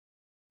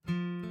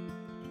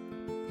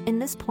In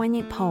this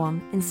poignant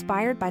poem,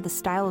 inspired by the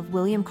style of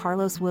William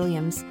Carlos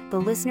Williams, the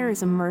listener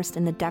is immersed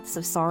in the depths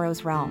of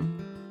sorrow's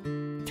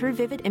realm. Through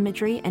vivid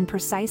imagery and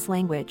precise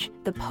language,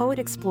 the poet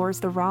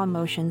explores the raw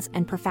emotions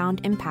and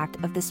profound impact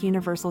of this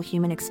universal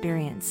human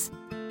experience.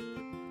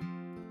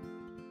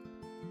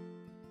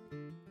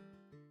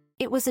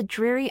 It was a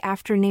dreary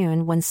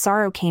afternoon when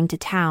sorrow came to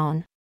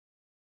town,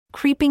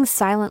 creeping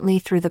silently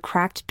through the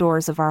cracked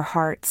doors of our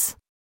hearts.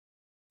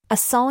 A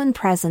sullen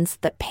presence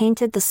that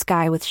painted the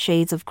sky with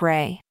shades of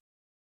gray,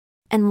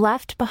 and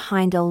left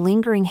behind a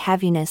lingering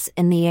heaviness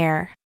in the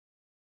air.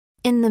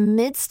 In the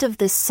midst of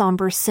this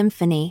somber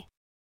symphony,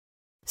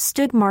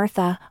 stood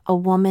Martha, a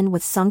woman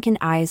with sunken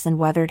eyes and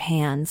weathered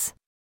hands.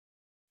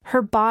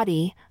 Her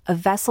body, a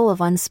vessel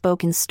of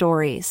unspoken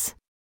stories,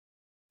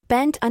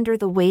 bent under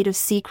the weight of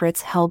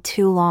secrets held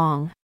too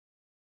long.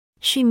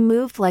 She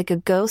moved like a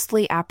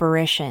ghostly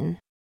apparition,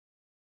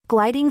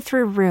 gliding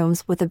through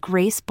rooms with a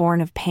grace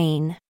born of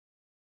pain.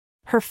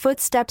 Her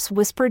footsteps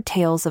whispered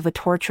tales of a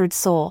tortured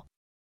soul,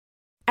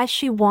 as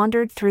she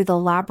wandered through the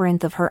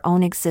labyrinth of her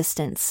own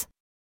existence.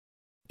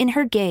 In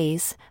her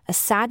gaze, a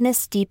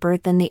sadness deeper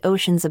than the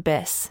ocean's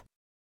abyss.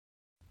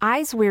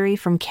 Eyes weary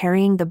from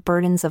carrying the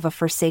burdens of a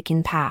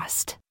forsaken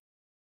past.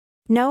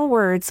 No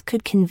words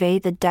could convey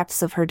the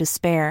depths of her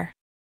despair,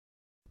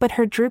 but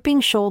her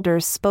drooping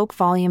shoulders spoke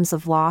volumes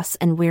of loss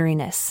and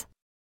weariness.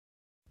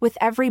 With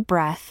every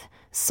breath,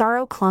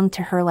 sorrow clung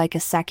to her like a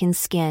second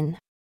skin.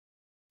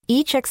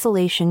 Each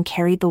exhalation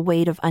carried the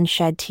weight of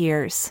unshed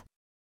tears,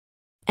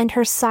 and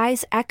her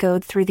sighs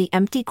echoed through the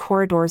empty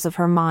corridors of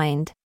her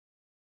mind,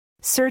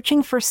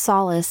 searching for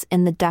solace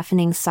in the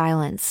deafening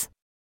silence.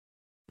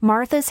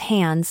 Martha's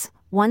hands,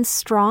 once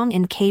strong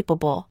and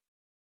capable,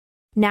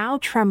 now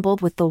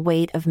trembled with the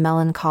weight of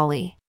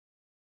melancholy.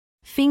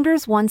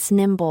 Fingers once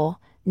nimble,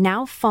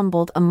 now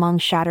fumbled among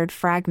shattered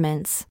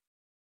fragments,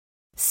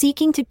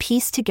 seeking to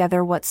piece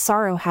together what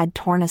sorrow had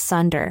torn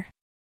asunder.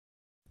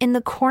 In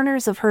the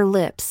corners of her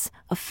lips,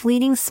 a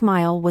fleeting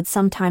smile would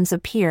sometimes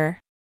appear,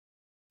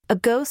 a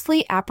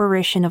ghostly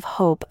apparition of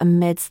hope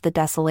amidst the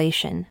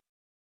desolation.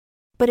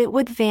 But it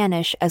would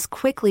vanish as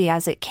quickly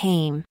as it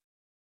came,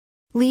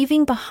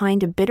 leaving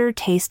behind a bitter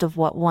taste of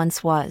what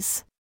once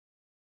was.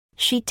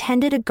 She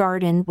tended a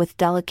garden with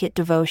delicate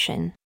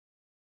devotion,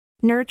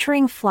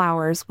 nurturing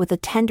flowers with a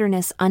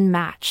tenderness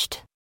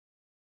unmatched.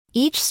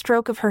 Each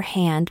stroke of her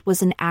hand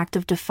was an act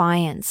of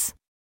defiance,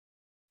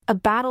 a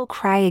battle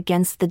cry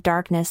against the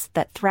darkness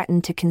that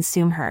threatened to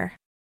consume her.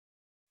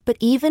 But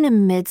even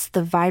amidst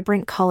the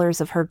vibrant colors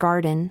of her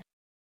garden,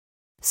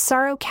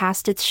 sorrow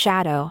cast its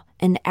shadow,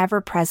 an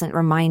ever-present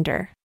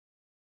reminder.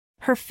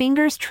 Her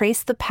fingers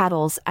traced the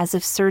petals as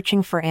if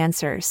searching for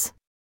answers,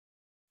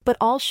 but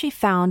all she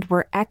found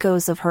were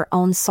echoes of her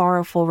own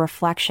sorrowful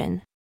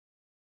reflection.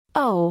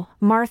 Oh,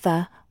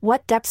 Martha,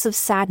 what depths of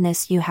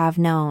sadness you have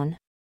known,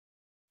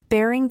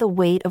 bearing the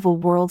weight of a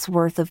world's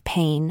worth of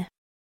pain.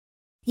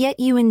 Yet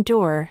you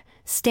endure,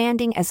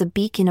 standing as a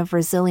beacon of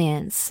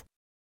resilience,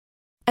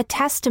 a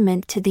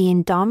testament to the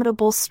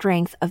indomitable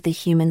strength of the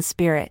human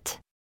spirit.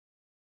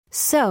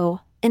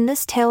 So, in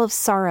this tale of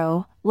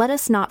sorrow, let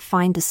us not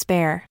find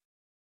despair,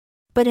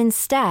 but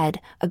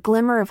instead, a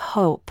glimmer of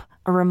hope,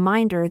 a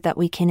reminder that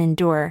we can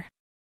endure.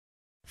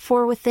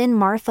 For within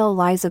Martha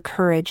lies a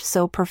courage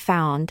so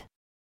profound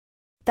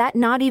that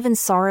not even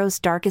sorrow's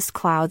darkest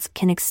clouds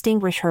can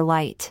extinguish her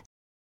light.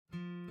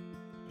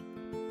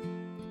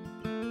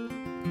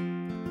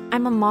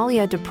 I'm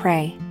Amalia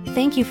Dupre.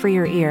 Thank you for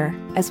your ear,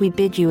 as we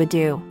bid you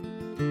adieu.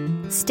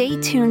 Stay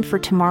tuned for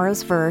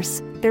tomorrow's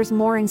verse, there's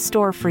more in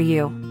store for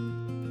you.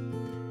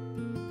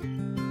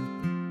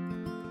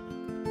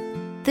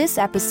 This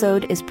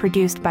episode is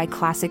produced by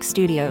Classic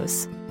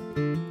Studios.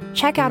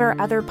 Check out our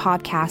other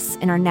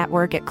podcasts in our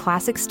network at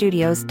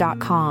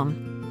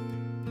classicstudios.com.